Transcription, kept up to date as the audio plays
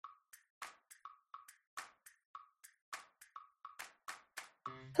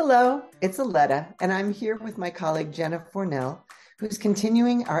Hello, it's Aletta, and I'm here with my colleague Jenna Fornell, who's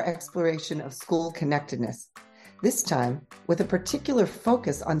continuing our exploration of school connectedness, this time with a particular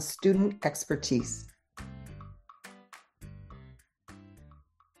focus on student expertise.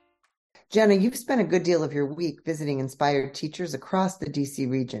 Jenna, you've spent a good deal of your week visiting inspired teachers across the DC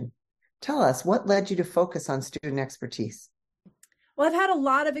region. Tell us, what led you to focus on student expertise? Well, I've had a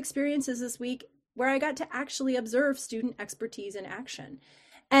lot of experiences this week where I got to actually observe student expertise in action.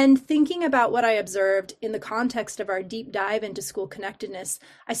 And thinking about what I observed in the context of our deep dive into school connectedness,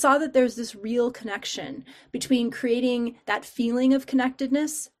 I saw that there's this real connection between creating that feeling of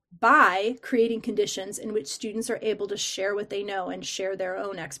connectedness by creating conditions in which students are able to share what they know and share their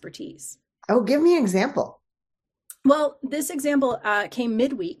own expertise. Oh, give me an example. Well, this example came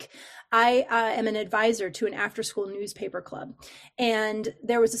midweek. I am an advisor to an after-school newspaper club, and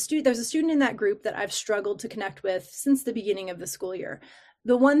there's a student in that group that I've struggled to connect with since the beginning of the school year.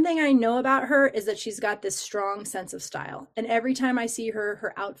 The one thing I know about her is that she's got this strong sense of style. And every time I see her,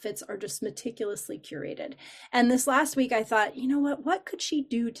 her outfits are just meticulously curated. And this last week, I thought, you know what? What could she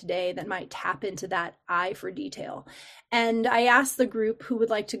do today that might tap into that eye for detail? And I asked the group who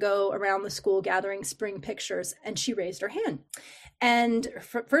would like to go around the school gathering spring pictures, and she raised her hand. And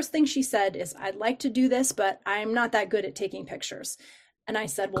first thing she said is, I'd like to do this, but I'm not that good at taking pictures. And I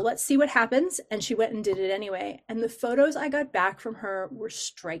said, well, let's see what happens. And she went and did it anyway. And the photos I got back from her were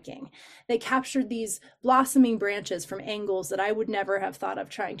striking. They captured these blossoming branches from angles that I would never have thought of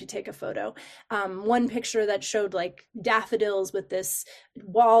trying to take a photo. One picture that showed like daffodils with this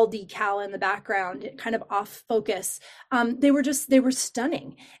wall decal in the background, kind of off focus. They were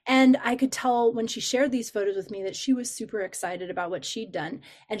stunning. And I could tell when she shared these photos with me that she was super excited about what she'd done.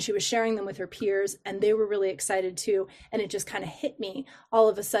 And she was sharing them with her peers, and they were really excited too. And it just kind of hit me all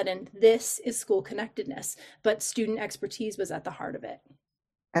of a sudden, this is school connectedness, but student expertise was at the heart of it.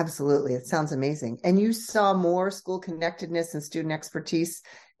 Absolutely. It sounds amazing. And you saw more school connectedness and student expertise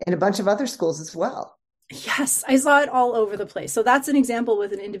in a bunch of other schools as well. Yes, I saw it all over the place. So that's an example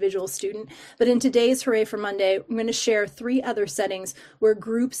with an individual student. But in today's Hooray for Monday, I'm going to share 3 other settings where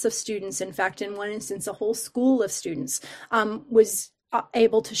groups of students, in fact, in one instance, a whole school of students, was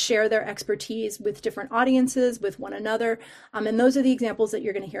able to share their expertise with different audiences, with one another. And those are the examples that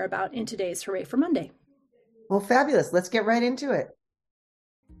you're going to hear about in today's Hooray for Monday. Well, fabulous. Let's get right into it.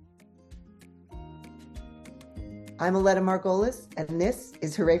 I'm Aletta Margolis, and this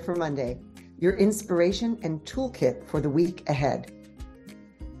is Hooray for Monday, your inspiration and toolkit for the week ahead.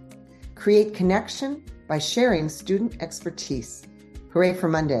 Create connection by sharing student expertise. Hooray for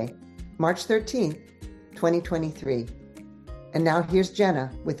Monday, March 13th, 2023. And now here's Jenna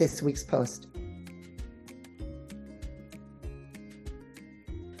with this week's post.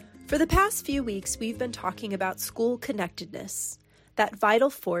 For the past few weeks, we've been talking about school connectedness, that vital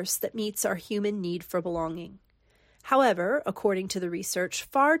force that meets our human need for belonging. However, according to the research,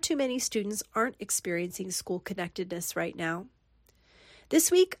 far too many students aren't experiencing school connectedness right now. This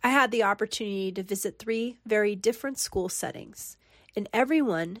week, I had the opportunity to visit 3 very different school settings. In every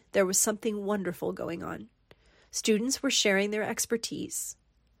one, there was something wonderful going on. Students were sharing their expertise,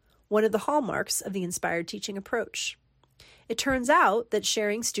 one of the hallmarks of the inspired teaching approach. It turns out that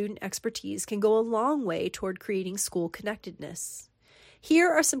sharing student expertise can go a long way toward creating school connectedness. Here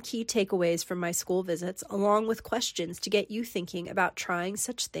are some key takeaways from my school visits, along with questions to get you thinking about trying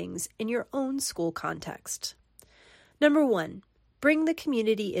such things in your own school context. Number 1, bring the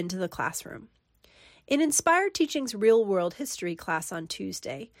community into the classroom. In Inspired Teaching's real-world history class on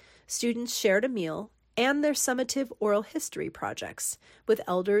Tuesday, students shared a meal and their summative oral history projects with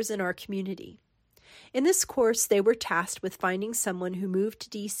elders in our community. In this course, they were tasked with finding someone who moved to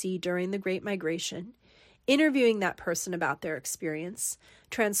DC during the Great Migration, interviewing that person about their experience,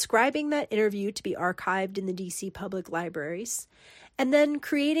 transcribing that interview to be archived in the DC public libraries, and then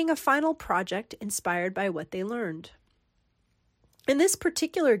creating a final project inspired by what they learned. In this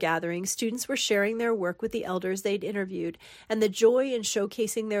particular gathering, students were sharing their work with the elders they'd interviewed, and the joy in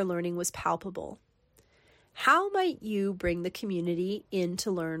showcasing their learning was palpable. How might you bring the community in to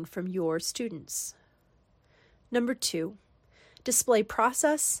learn from your students? Number 2, display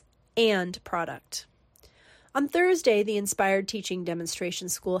process and product. On Thursday, the Inspired Teaching Demonstration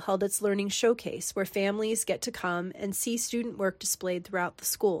School held its Learning Showcase, where families get to come and see student work displayed throughout the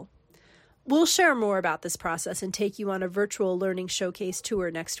school. We'll share more about this process and take you on a virtual Learning Showcase tour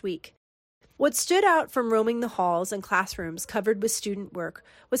next week. What stood out from roaming the halls and classrooms covered with student work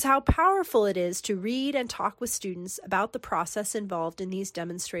was how powerful it is to read and talk with students about the process involved in these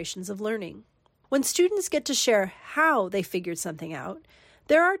demonstrations of learning. When students get to share how they figured something out,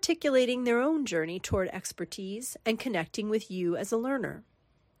 they're articulating their own journey toward expertise and connecting with you as a learner.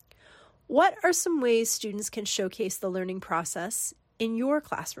 What are some ways students can showcase the learning process in your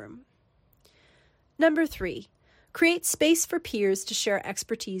classroom? Number 3, create space for peers to share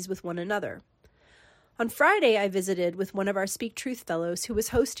expertise with one another. On Friday, I visited with one of our Speak Truth Fellows who was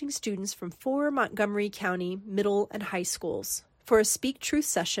hosting students from 4 Montgomery County middle and high schools for a Speak Truth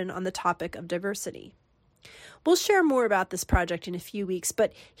session on the topic of diversity. We'll share more about this project in a few weeks,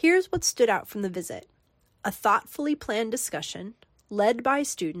 but here's what stood out from the visit. A thoughtfully planned discussion, led by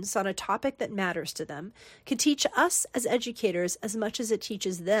students on a topic that matters to them, can teach us as educators as much as it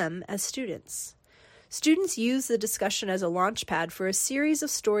teaches them as students. Students use the discussion as a launchpad for a series of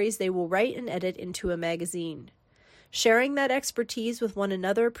stories they will write and edit into a magazine. Sharing that expertise with one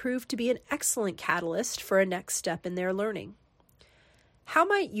another proved to be an excellent catalyst for a next step in their learning. How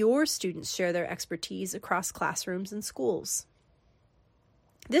might your students share their expertise across classrooms and schools?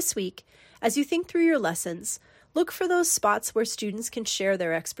 This week, as you think through your lessons, look for those spots where students can share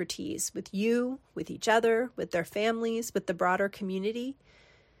their expertise with you, with each other, with their families, with the broader community.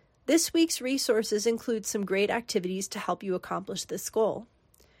 This week's resources include some great activities to help you accomplish this goal.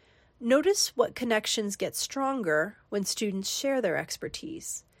 Notice what connections get stronger when students share their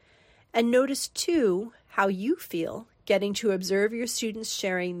expertise. And notice, too, how you feel getting to observe your students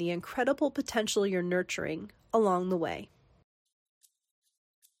sharing the incredible potential you're nurturing along the way.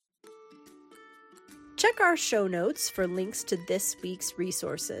 Check our show notes for links to this week's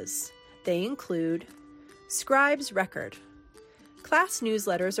resources. They include Scribe's Record. Class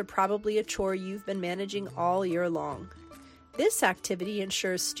newsletters are probably a chore you've been managing all year long. This activity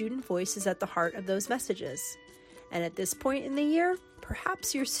ensures student voice is at the heart of those messages. And at this point in the year,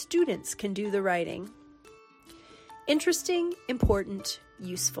 perhaps your students can do the writing. Interesting, important,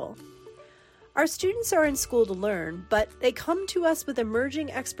 useful. Our students are in school to learn, but they come to us with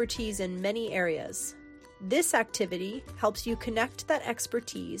emerging expertise in many areas. This activity helps you connect that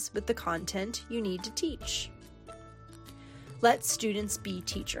expertise with the content you need to teach. Let students be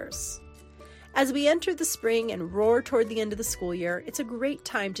teachers. As we enter the spring and roar toward the end of the school year, it's a great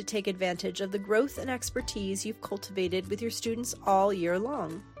time to take advantage of the growth and expertise you've cultivated with your students all year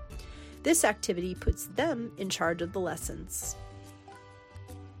long. This activity puts them in charge of the lessons.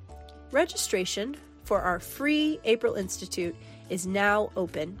 Registration for our free April Institute is now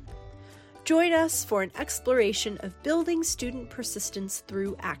open. Join us for an exploration of building student persistence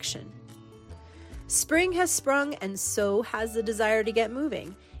through action. Spring has sprung, and so has the desire to get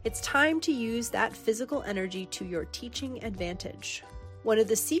moving. It's time to use that physical energy to your teaching advantage. One of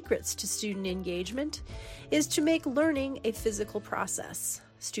the secrets to student engagement is to make learning a physical process.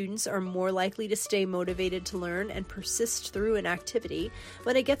 Students are more likely to stay motivated to learn and persist through an activity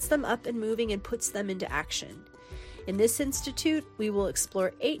when it gets them up and moving and puts them into action. In this institute, we will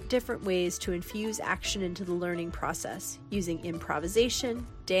explore 8 different ways to infuse action into the learning process, using improvisation,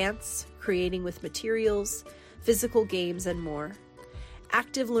 dance, creating with materials, physical games, and more.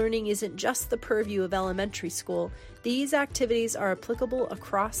 Active learning isn't just the purview of elementary school. These activities are applicable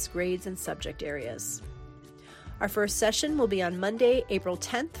across grades and subject areas. Our first session will be on Monday, April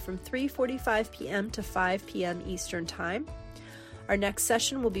 10th from 3:45 p.m. to 5 p.m. Eastern Time. Our next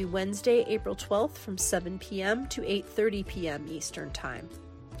session will be Wednesday, April 12th from 7 p.m. to 8:30 p.m. Eastern Time.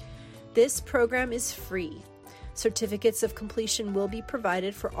 This program is free. Certificates of completion will be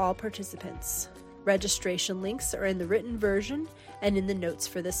provided for all participants. Registration links are in the written version and in the notes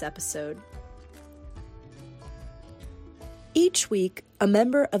for this episode. Each week, a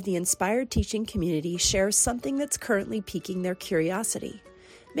member of the Inspired Teaching community shares something that's currently piquing their curiosity.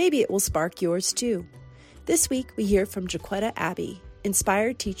 Maybe it will spark yours too. This week, we hear from Jaquetta Abbey,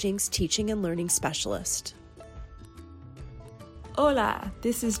 Inspired Teaching's Teaching and Learning Specialist. Hola,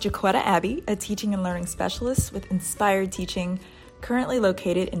 this is Jaquetta Abbey, a Teaching and Learning Specialist with Inspired Teaching, currently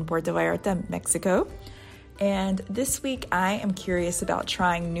located in Puerto Vallarta, Mexico. And this week, I am curious about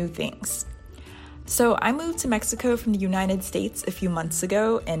trying new things. So I moved to Mexico from the United States a few months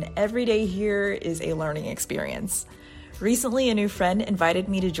ago, and every day here is a learning experience. Recently, a new friend invited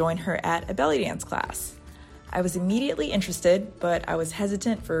me to join her at a belly dance class. I was immediately interested, but I was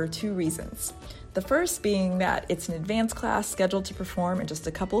hesitant for 2 reasons. The first being that it's an advanced class scheduled to perform in just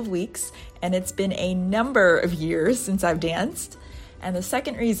a couple of weeks, and it's been a number of years since I've danced. And the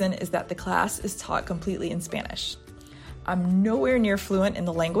second reason is that the class is taught completely in Spanish. I'm nowhere near fluent in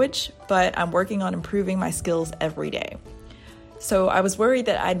the language, but I'm working on improving my skills every day. So I was worried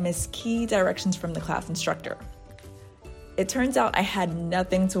that I'd miss key directions from the class instructor. It turns out I had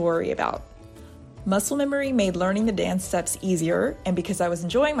nothing to worry about. Muscle memory made learning the dance steps easier, and because I was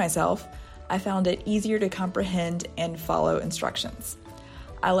enjoying myself, I found it easier to comprehend and follow instructions.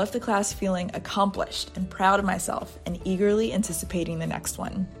 I left the class feeling accomplished and proud of myself and eagerly anticipating the next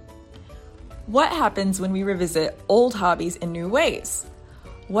one. What happens when we revisit old hobbies in new ways?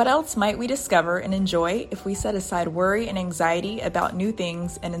 What else might we discover and enjoy if we set aside worry and anxiety about new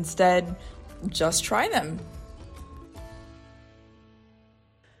things and instead just try them?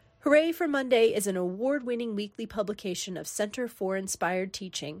 Hooray for Monday is an award-winning weekly publication of Center for Inspired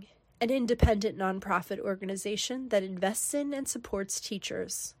Teaching, an independent nonprofit organization that invests in and supports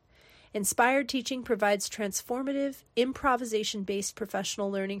teachers. Inspired Teaching provides transformative, improvisation-based professional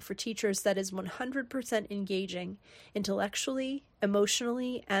learning for teachers that is 100% engaging, intellectually,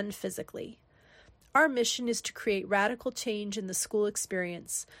 emotionally, and physically. Our mission is to create radical change in the school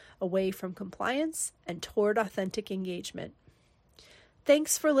experience, away from compliance and toward authentic engagement.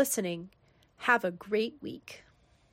 Thanks for listening. Have a great week.